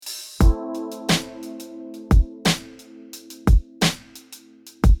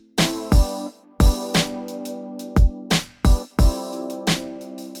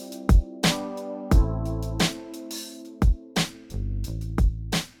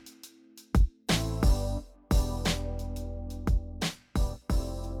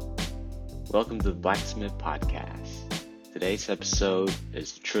Welcome to the Blacksmith Podcast. Today's episode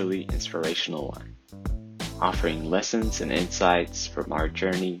is a truly inspirational one, offering lessons and insights from our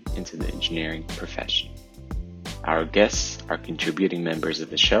journey into the engineering profession. Our guests are contributing members of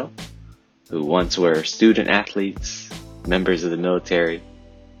the show who once were student athletes, members of the military,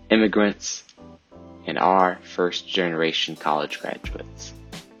 immigrants, and are first-generation college graduates.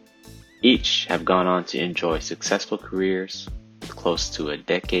 Each have gone on to enjoy successful careers with close to a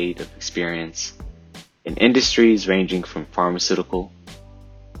decade of experience in industries ranging from pharmaceutical,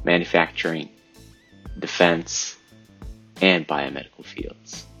 manufacturing, defense, and biomedical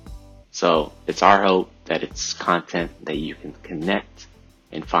fields. So it's our hope that it's content that you can connect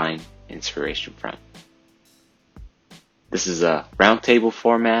and find inspiration from. This is a roundtable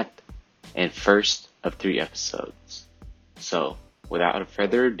format and first of 3 episodes. So without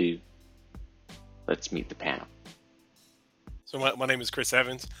further ado, let's meet the panel. So my name is Chris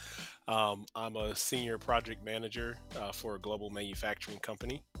Evans. I'm a senior project manager for a global manufacturing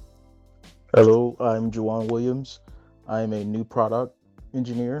company. Hello, I'm Juwan Williams. I'm a new product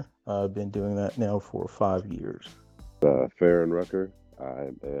engineer. I've been doing that now for 5 years. Farron Rucker.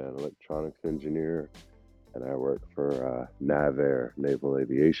 I'm an electronics engineer, and I work for NAVAIR, Naval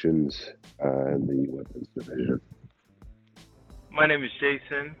Aviation's, in the weapons division. My name is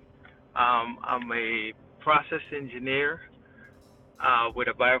Jason. I'm a process engineer with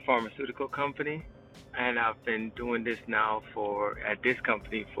a biopharmaceutical company, and I've been doing this now at this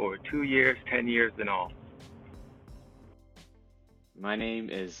company for 2 years, 10 years in all. My name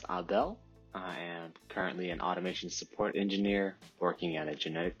is Abel. I am currently an automation support engineer working at a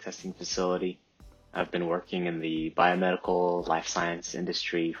genetic testing facility. I've been working in the biomedical life science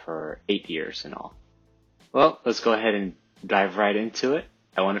industry for 8 years in all. Well, let's go ahead and dive right into it.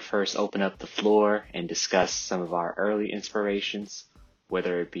 I want to first open up the floor and discuss some of our early inspirations,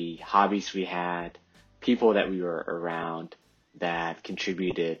 whether it be hobbies we had, people that we were around that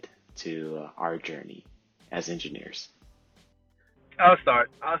contributed to our journey as engineers. I'll start,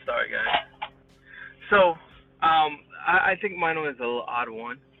 guys. So, I think mine was a little odd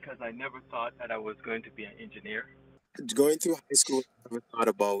one because I never thought that I was going to be an engineer. Going through high school, I never thought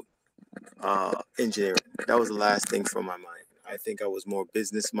about engineering. That was the last thing from my mind. I think I was more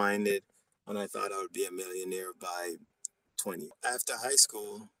business minded, and I thought I would be a millionaire by 20. After high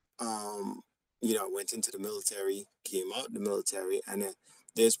school, I went into the military, came out of the military, and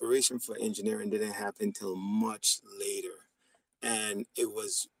the inspiration for engineering didn't happen till much later. And it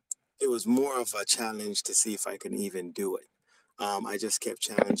was more of a challenge to see if I can even do it. I just kept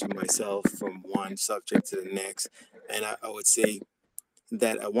challenging myself from one subject to the next. And I would say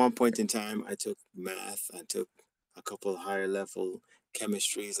that at one point in time, I took math, I took a couple of higher level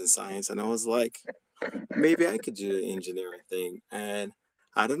chemistries and science, and I was like, maybe I could do the engineering thing. And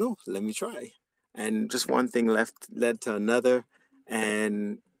I don't know, let me try. And just one thing led to another,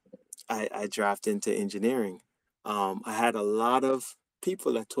 and I drafted into engineering. I had a lot of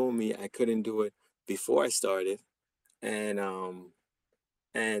people that told me I couldn't do it before I started, and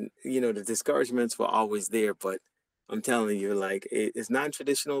the discouragements were always there. But I'm telling you, like it's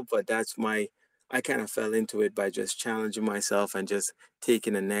non-traditional, but I kind of fell into it by just challenging myself and just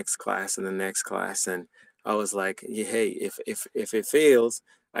taking the next class and the next class, and I was like, yeah, hey, if it fails,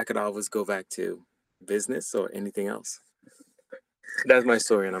 I could always go back to business or anything else. That's my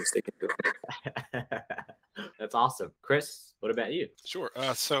story, and I'm sticking to it. That's awesome. Chris, what about you? Sure.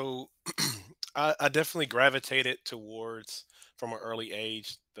 So I definitely gravitated towards, from an early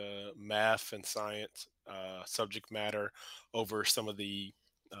age, the math and science subject matter over some of the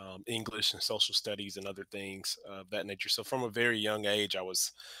English and social studies and other things of that nature. So from a very young age, I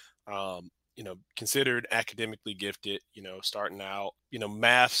was, considered academically gifted, starting out.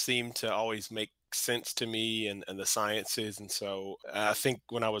 Math seemed to always make sense to me, and the sciences. And so I think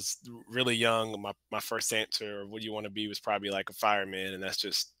when I was really young, my first answer, what do you want to be, was probably like a fireman. And that's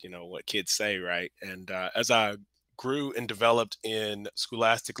just, what kids say, right? And as I grew and developed in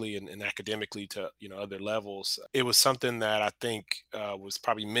scholastically and academically to other levels, it was something that I think was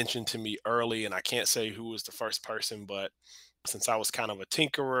probably mentioned to me early. And I can't say who was the first person, but since I was kind of a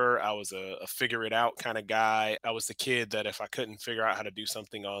tinkerer, I was a figure it out kind of guy. I was the kid that if I couldn't figure out how to do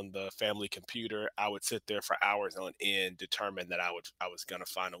something on the family computer, I would sit there for hours on end, determined that I was going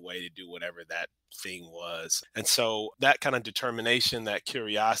to find a way to do whatever that thing was. And so that kind of determination, that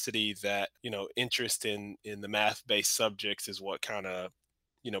curiosity, that interest in the math based subjects is what kind of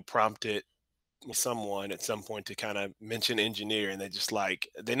prompted someone at some point to kind of mention engineer, and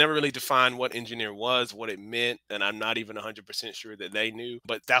they never really defined what engineer was, what it meant, and I'm not even 100% sure that they knew,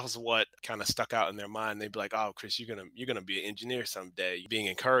 but that was what kind of stuck out in their mind. They'd be like, "Oh, Chris, you're gonna be an engineer someday," being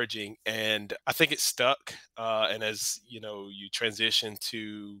encouraging, and I think it stuck. And as you know, you transition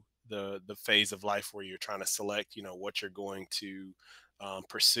to the phase of life where you're trying to select, what you're going to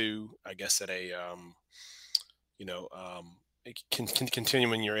pursue, I guess at a you know,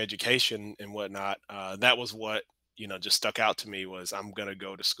 continuing your education and whatnot. That was what just stuck out to me was I'm gonna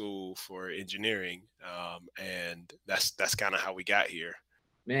go to school for engineering, and that's kind of how we got here.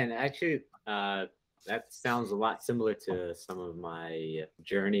 Man, actually, that sounds a lot similar to some of my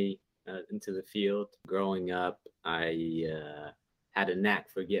journey into the field. Growing up, I had a knack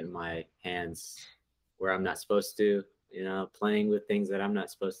for getting my hands where I'm not supposed to, playing with things that I'm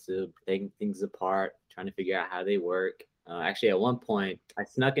not supposed to, taking things apart, trying to figure out how they work. Actually, at one point, I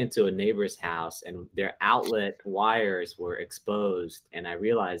snuck into a neighbor's house and their outlet wires were exposed. And I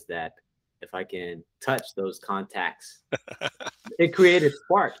realized that if I can touch those contacts, it created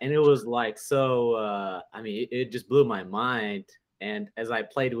spark. And it was like, so, I mean, it just blew my mind. And as I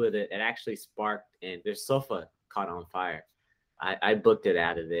played with it, it actually sparked and their sofa caught on fire. I booked it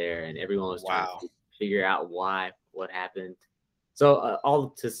out of there and everyone was trying Wow. to figure out what happened. So all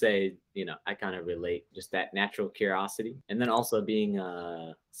to say, I kind of relate just that natural curiosity. And then also being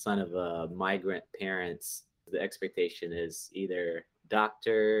a son of migrant parents, the expectation is either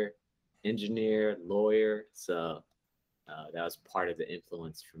doctor, engineer, lawyer. So that was part of the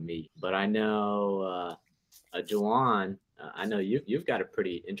influence for me. But I know, Juwan, I know you've got a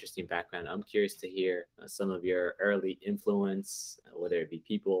pretty interesting background. I'm curious to hear some of your early influence, whether it be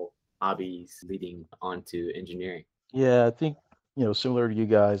people, hobbies, leading on to engineering. Yeah, I think, similar to you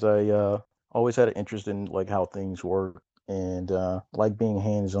guys, I always had an interest in like how things work and like being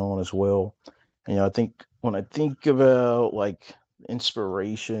hands-on as well. I think when I think about like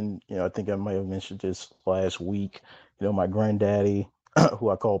inspiration, I think I might have mentioned this last week. My granddaddy, who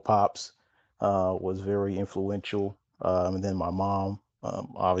I call Pops, was very influential. And then my mom,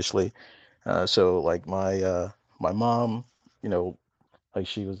 obviously. So like my mom, you know, like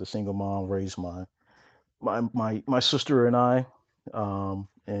she was a single mom, raised my sister and I,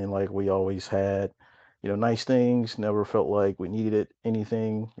 and like we always had, nice things. Never felt like we needed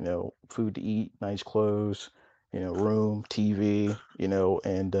anything. Food to eat, nice clothes, room, TV,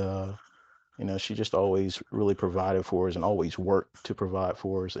 and she just always really provided for us and always worked to provide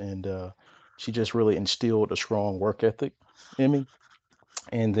for us, and she just really instilled a strong work ethic in me.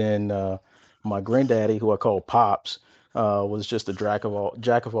 And then my granddaddy, who I call Pops, was just a jack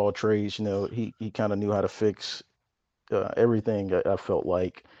of all trades. He kind of knew how to fix everything. I felt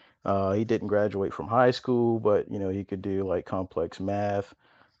like he didn't graduate from high school, but he could do like complex math,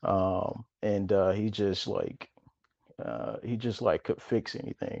 and he just like could fix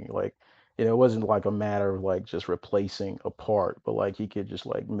anything. Like it wasn't like a matter of like just replacing a part, but like he could just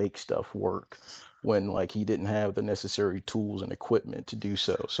like make stuff work when like he didn't have the necessary tools and equipment to do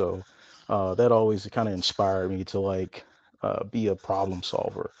so. So that always kind of inspired me to like be a problem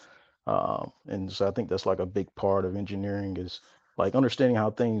solver. And so I think that's like a big part of engineering is like understanding how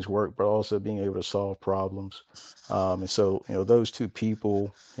things work, but also being able to solve problems. And so, those two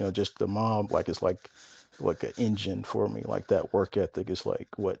people, just the mom, like it's like an engine for me. Like that work ethic is like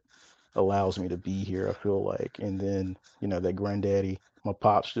what allows me to be here, I feel like. And then, that granddaddy, my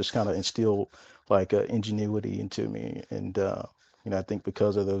pops just kind of instilled like ingenuity into me. And, I think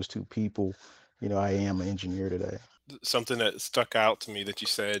because of those two people, I am an engineer today. Something that stuck out to me that you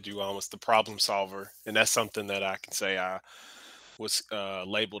said you almost the problem solver, and that's something that I can say I was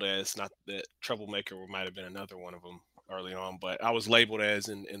labeled as. Not that troublemaker might have been another one of them early on, but I was labeled as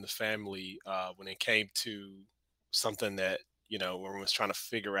in the family when it came to something that when we was trying to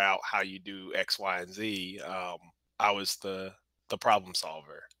figure out how you do X, Y, and Z. I was the problem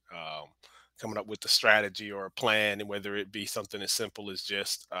solver. Coming up with the strategy or a plan, and whether it be something as simple as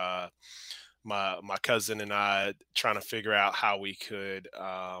just my cousin and I trying to figure out how we could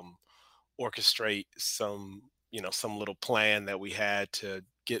orchestrate some little plan that we had to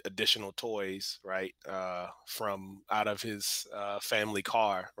get additional toys, right, from out of his family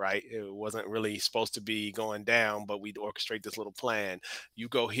car, right. It wasn't really supposed to be going down, but we'd orchestrate this little plan. You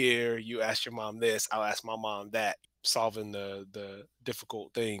go here, you ask your mom this, I'll ask my mom that, solving the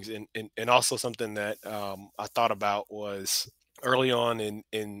difficult things. And also something that I thought about was early on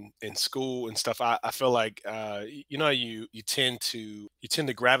in school and stuff. I feel like you tend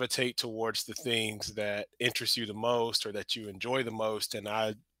to gravitate towards the things that interest you the most or that you enjoy the most. And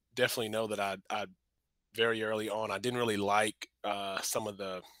I definitely know that I very early on I didn't really like some of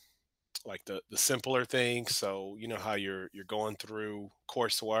the like the simpler things. So you know how you're going through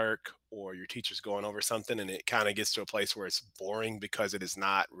coursework or your teacher's going over something and it kind of gets to a place where it's boring because it is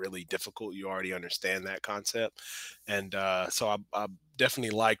not really difficult. You already understand that concept. And so I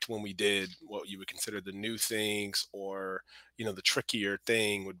definitely liked when we did what you would consider the new things, or the trickier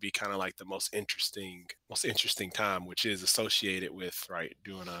thing would be kind of like the most interesting time, which is associated with, right,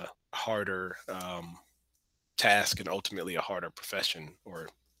 doing a harder task and ultimately a harder profession, or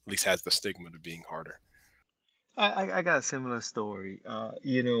at least has the stigma of being harder. I got a similar story.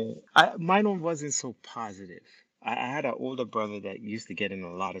 Mine one wasn't so positive. I had an older brother that used to get in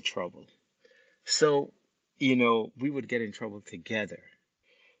a lot of trouble. So, we would get in trouble together.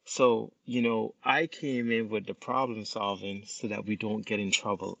 So, I came in with the problem solving so that we don't get in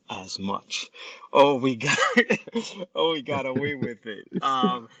trouble as much. Oh, we got oh, we got away with it.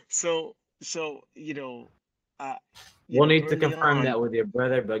 So, uh, We'll need to early confirm on. that with your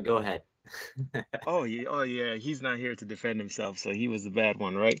brother, but go ahead. Oh yeah, he's not here to defend himself, so he was the bad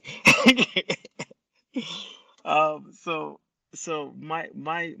one, right? Um, so so my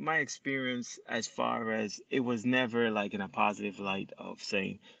experience, as far as, it was never like in a positive light of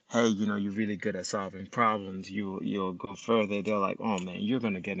saying, hey, you're really good at solving problems. You'll go further. They're like, oh man, you're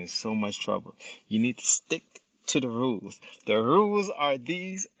gonna get in so much trouble. You need to stick to the rules. The rules are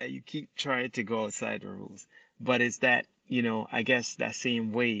these, and you keep trying to go outside the rules. But it's that, I guess that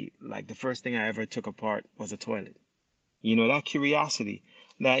same way, like the first thing I ever took apart was a toilet. That curiosity,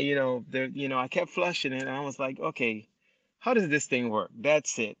 that, I kept flushing it and I was like, okay, how does this thing work?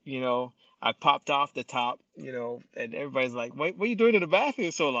 That's it. I popped off the top, and everybody's like, wait, what are you doing in the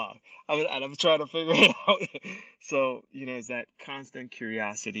bathroom so long? I'm trying to figure it out. So, it's that constant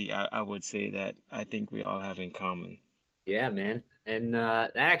curiosity, I would say, that I think we all have in common. Yeah, man. And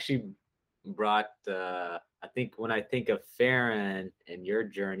that actually brought, I think when I think of Farron and your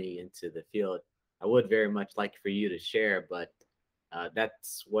journey into the field, I would very much like for you to share, but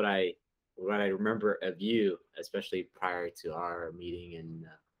that's what I remember of you, especially prior to our meeting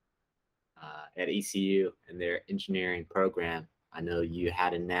at ECU and their engineering program. I know you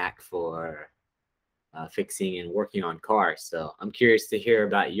had a knack for fixing and working on cars. So I'm curious to hear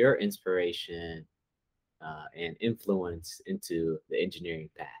about your inspiration and influence into the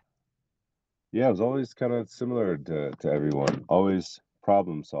engineering path. Yeah, it was always kind of similar to everyone, always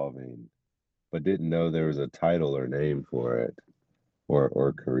problem solving, but didn't know there was a title or name for it,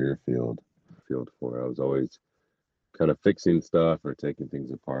 or career field for it. I was always kind of fixing stuff or taking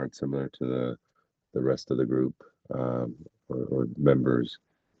things apart, similar to the rest of the group, um, or members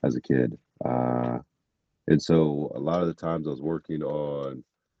as a kid. And so a lot of the times I was working on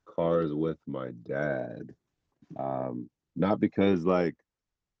cars with my dad, not because like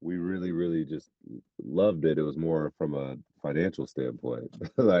we really, really just loved it. It was more from a financial standpoint.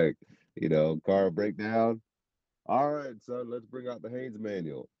 Like, car breakdown. All right, son, let's bring out the Haynes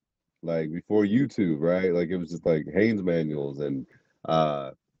manual. Like before YouTube, right? Like it was just like Haynes manuals, and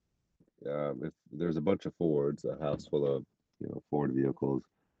uh if there's a bunch of Fords, a house full of Ford vehicles.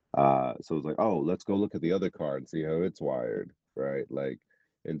 So it's like, oh, let's go look at the other car and see how it's wired, right? Like,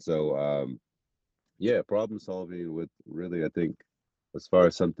 and so yeah, problem solving with, really, I think, as far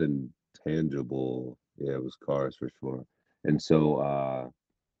as something tangible, yeah, it was cars for sure. And so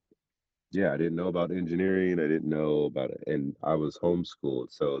yeah, I didn't know about engineering. I didn't know about it, and I was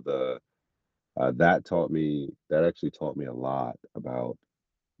homeschooled, so that actually taught me a lot about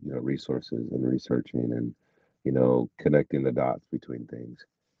resources and researching, and connecting the dots between things.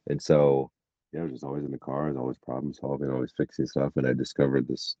 And so yeah, I was just always in the cars, always problem solving, always fixing stuff. And I discovered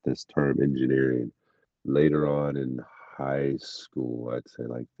this term engineering later on in high school. I'd say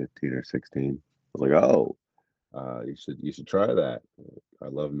like 15 or 16. I was like, oh, you should try that. I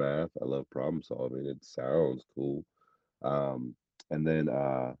love math. I love problem solving. It sounds cool. Um, and then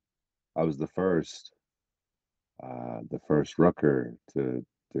I was the first Rucker to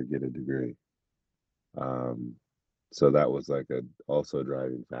get a degree. Um, so that was like a also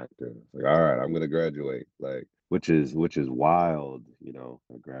driving factor. Like, all right, I'm gonna graduate. Like, which is wild.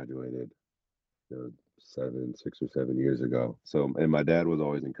 I graduated, 6 or 7 years ago. So, and my dad was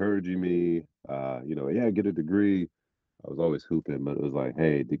always encouraging me. Yeah, get a degree. I was always hooping, but it was like,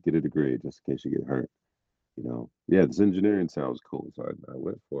 hey, get a degree just in case you get hurt. Yeah, this engineering sounds cool, so I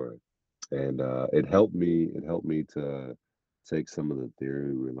went for it, and It helped me to take some of the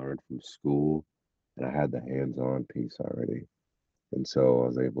theory we learned from school, and I had the hands-on piece already, and so I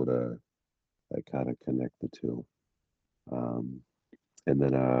was able to like kind of connect the two. Um, and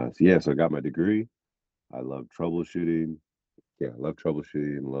then so yeah, so I got my degree. I love troubleshooting. Yeah, I love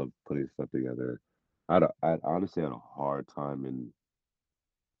troubleshooting. Love putting stuff together. I honestly had a hard time in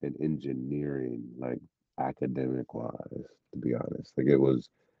in engineering, like academic wise, to be honest. Like it was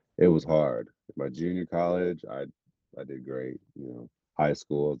hard. My junior college, I did great, you know. High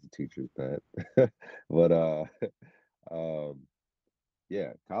school, I was the teacher's pet. But um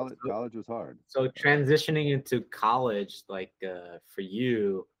yeah, So, college was hard. so Uh transitioning into college, like for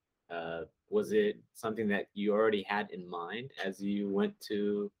you, was it something that you already had in mind as you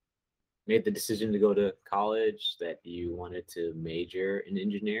made the decision to go to college, that you wanted to major in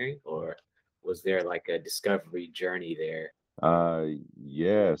engineering, or was there like a discovery journey there? uh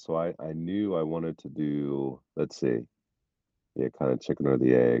yeah, so I knew I wanted to do, let's see, yeah, kind of chicken or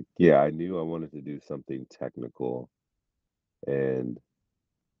the egg. Yeah, I knew I wanted to do something technical and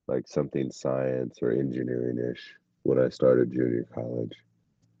like something science or engineering-ish when I started junior college.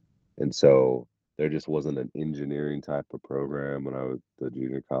 And so there just wasn't an engineering type of program when I was the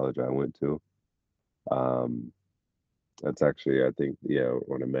junior college I went to. Um, that's actually, I think, yeah,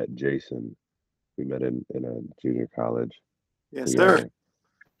 when I met Jason, we met in a junior college Yes, sir. together.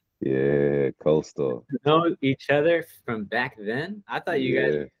 Yeah, coastal. Know each other from back then? I thought you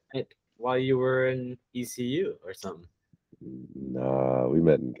guys Yeah. met while you were in ECU or something. Nah, we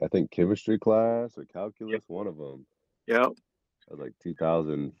met in, I think, chemistry class or calculus, one of them. Yep. That was like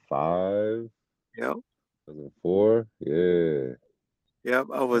 2005, Yep. 2004. Yeah. Yep.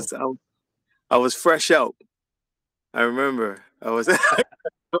 Oh, I was fresh out. I remember. I was I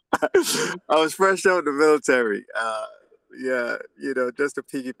was fresh out of the military. Yeah, just to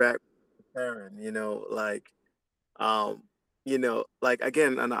piggyback Karen, um, like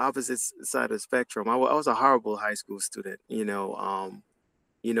again on the opposite side of the spectrum. I was a horrible high school student.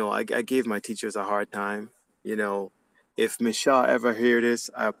 I gave my teachers a hard time. You know, if Miss Shaw ever hear this,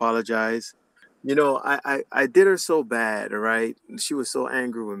 I apologize. I did her so bad, all right? She was so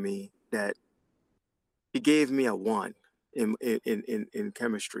angry with me that she gave me a one in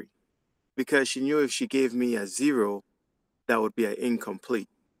chemistry because she knew if she gave me a zero, that would be an incomplete.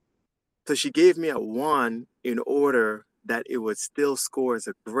 So she gave me a one in order that it would still score as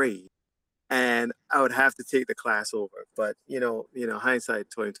a grade, and I would have to take the class over. But hindsight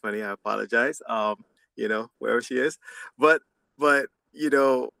 2020, I apologize. Wherever she is, but but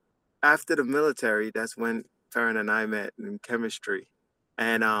after the military, that's when Farron and I met in chemistry,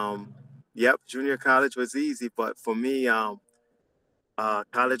 and yep, junior college was easy, but for me,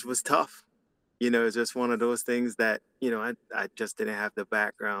 college was tough. It's just one of those things that I just didn't have the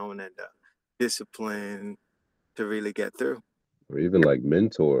background and the discipline to really get through. or even like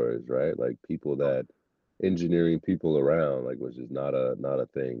mentors, right? Like people that engineering people around, like was just not a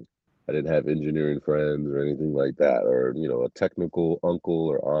thing. I didn't have engineering friends or anything like that, or a technical uncle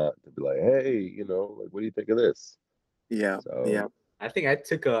or aunt to be like, hey, like what do you think of this? Yeah, So yeah, I think I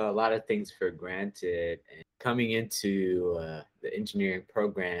took a lot of things for granted. And coming into the engineering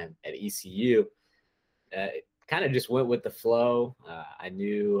program at ECU, it kind of just went with the flow. I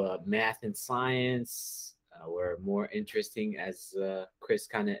knew math and science were more interesting, as Chris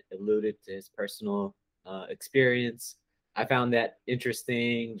kind of alluded to his personal experience. I found that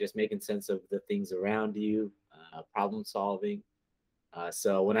interesting, just making sense of the things around you, problem solving.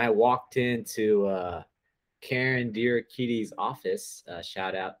 So when I walked into Karen Diarchides' office,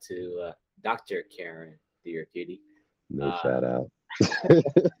 shout out to Dr. Karen Diarchides. no Uh, shout out.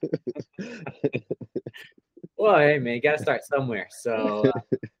 well, hey man, you gotta start somewhere. So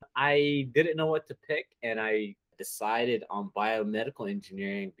I didn't know what to pick, and I decided on biomedical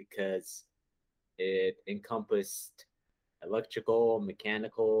engineering because it encompassed electrical,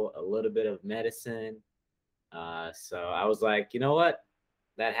 mechanical, a little bit of medicine. So I was like, you know what?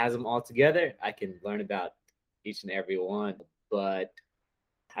 That has them all together. I can learn about each and every one. But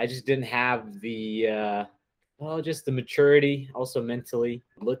I just didn't have just the maturity, also mentally,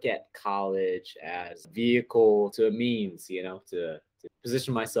 look at college as a vehicle to a means, to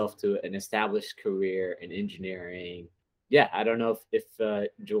position myself to an established career in engineering. Yeah, I don't know if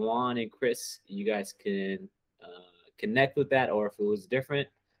Jawan and Chris, you guys can connect with that, or if it was different.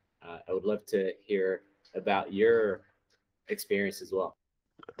 I would love to hear about your experience as well.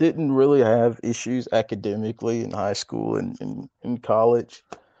 Didn't really have issues academically in high school and in college.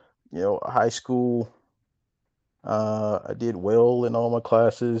 High school, I did well in all my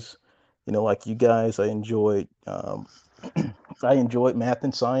classes. Like you guys, I enjoyed math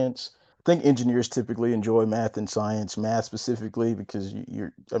and science. I think engineers typically enjoy math and science, math specifically because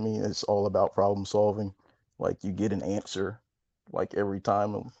I mean, it's all about problem solving. Like you get an answer like every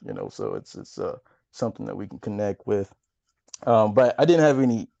time, so it's something that we can connect with. But I didn't have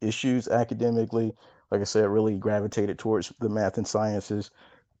any issues academically. Like I said, I really gravitated towards the math and sciences.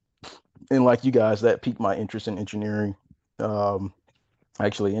 And like you guys, that piqued my interest in engineering. Um, I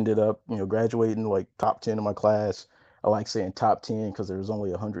actually ended up, graduating like top 10 in my class. I like saying top 10 because there was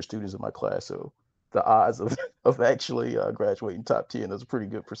only 100 students in my class. So the odds of, of actually graduating top 10 is a pretty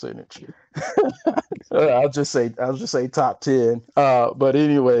good percentage. I'll just say top 10. But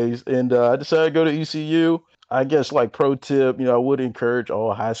anyways, and I decided to go to ECU. I guess like pro tip, I would encourage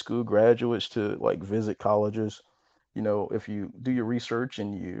all high school graduates to like visit colleges. If you do your research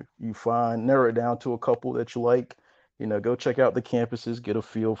and you find narrow it down to a couple that you like, go check out the campuses, get a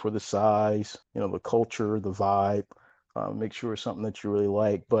feel for the size, the culture, the vibe, make sure it's something that you really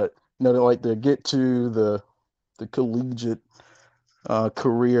like. But like to get to the collegiate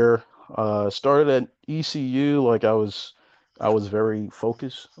career, started at ECU. Like I was very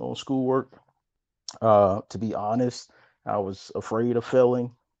focused on schoolwork. To be honest, I was afraid of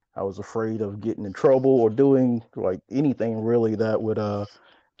failing. I was afraid of getting in trouble or doing like anything really that would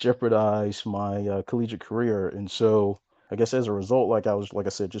jeopardize my collegiate career. And so I guess as a result, like like I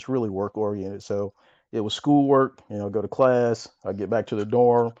said, just really work oriented. So it was schoolwork, go to class, I get back to the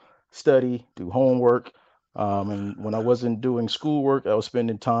dorm, study, do homework. And when I wasn't doing schoolwork, I was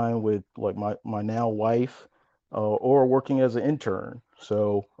spending time with like my now wife, or working as an intern.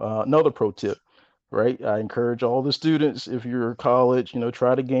 So another pro tip, right? I encourage all the students, if you're in college,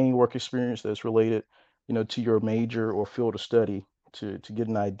 try to gain work experience that's related, to your major or field of study to get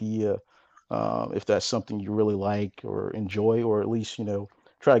an idea, if that's something you really like or enjoy, or at least,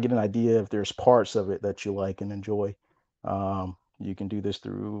 try to get an idea if there's parts of it that you like and enjoy. You can do this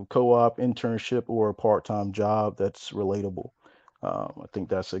through co-op, internship, or a part-time job that's relatable. I think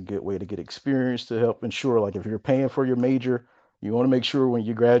that's a good way to get experience to help ensure, like, if you're paying for your major, you want to make sure when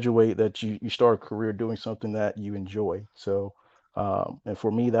you graduate that you start a career doing something that you enjoy. So, and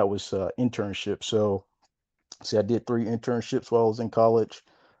for me, that was internship. So, see, I did 3 internships while I was in college.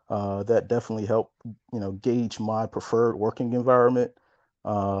 That definitely helped, gauge my preferred working environment,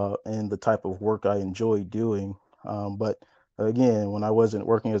 and the type of work I enjoy doing. But again, when I wasn't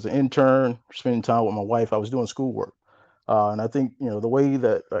working as an intern, spending time with my wife, I was doing schoolwork. And I think, the way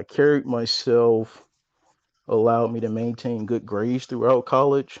that I carried myself allowed me to maintain good grades throughout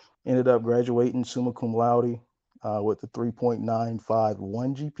college. Ended up graduating summa cum laude, with a 3.951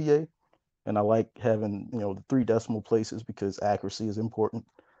 GPA. And I like having, the 3 decimal places because accuracy is important.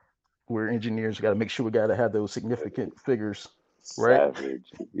 We're engineers, we got to make sure we got to have those significant figures, right? Savage.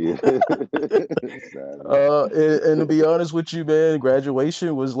 Yeah. Savage. And to be honest with you, man,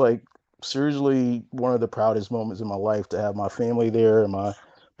 graduation was like seriously one of the proudest moments in my life, to have my family there and my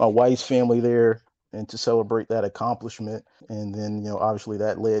wife's family there, and to celebrate that accomplishment. And then, obviously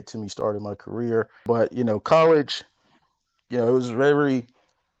that led to me starting my career. But, college, it was very,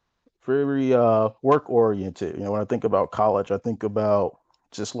 very work oriented. When I think about college, I think about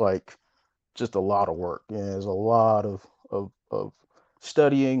just like just a lot of work. There's a lot of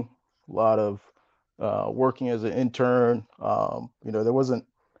studying, a lot of working as an intern. There wasn't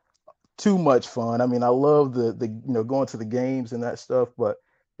too much fun. I mean, I love the going to the games and that stuff, but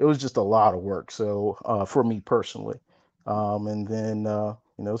it was just a lot of work. So for me personally, and then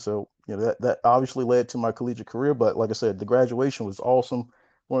so that obviously led to my collegiate career. But like I said, the graduation was awesome.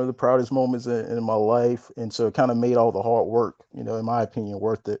 One of the proudest moments in my life, and so it kind of made all the hard work, in my opinion,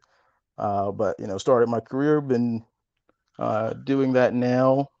 worth it. But started my career, been doing that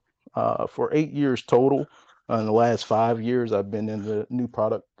now for 8 years total. In the last 5 years, I've been in the new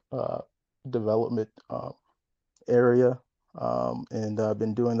product development area, and I've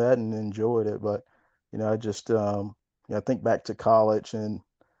been doing that and enjoyed it. But I just I think back to college, and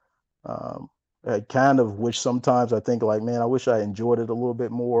um, I kind of wish sometimes, I think like, man, I wish I enjoyed it a little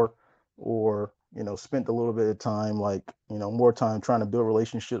bit more, or spent a little bit of time, like more time trying to build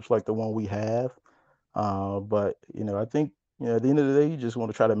relationships like the one we have. But I think at the end of the day, you just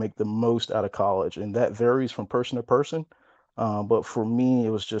want to try to make the most out of college, and that varies from person to person. But for me, it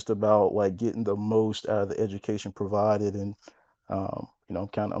was just about like getting the most out of the education provided, and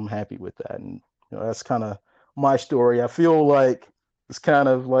I'm happy with that, and that's kind of my story. I feel like it's kind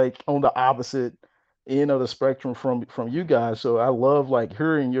of like on the opposite end of the spectrum from you guys. So I love like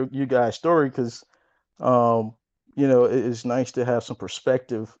hearing you guys' story, because um, it's nice to have some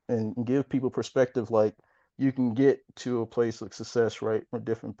perspective and give people perspective. Like, you can get to a place of success, right, from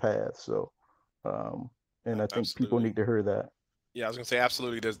different paths. So, um, and I think people Absolutely. need to hear that. Yeah, I was gonna say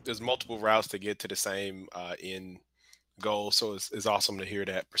absolutely. There's multiple routes to get to the same end goal, so it's awesome to hear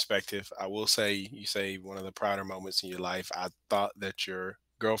that perspective. I will say, you say one of the prouder moments in your life. I thought that your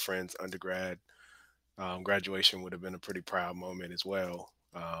girlfriend's undergrad graduation would have been a pretty proud moment as well,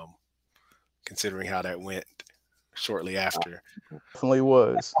 considering how that went. shortly after. Definitely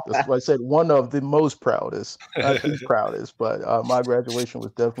was. That's why I said one of the most proudest, not the proudest, but my graduation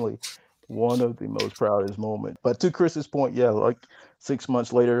was definitely one of the most proudest moments. But to Chris's point, yeah, like 6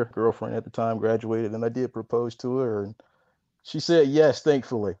 months later, girlfriend at the time graduated, and I did propose to her, and she said yes,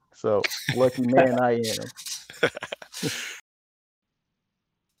 thankfully. So lucky man I am.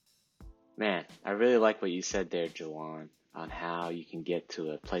 Man, I really like what you said there, Jawan, on how you can get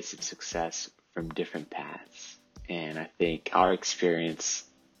to a place of success from different paths. And I think our experience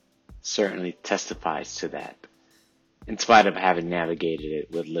certainly testifies to that. In spite of having navigated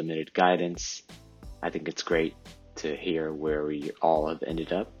it with limited guidance, I think it's great to hear where we all have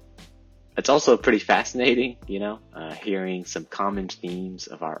ended up. It's also pretty fascinating, hearing some common themes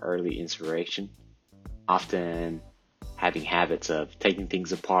of our early inspiration, often having habits of taking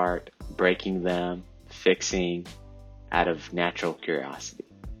things apart, breaking them, fixing, out of natural curiosity.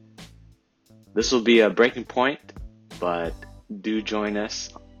 This will be a breaking point, but do join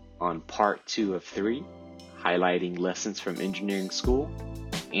us on part 2 of 3, highlighting lessons from engineering school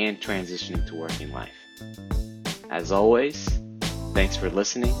and transitioning to working life. As always, thanks for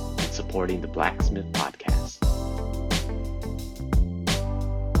listening and supporting the Blacksmith Podcast.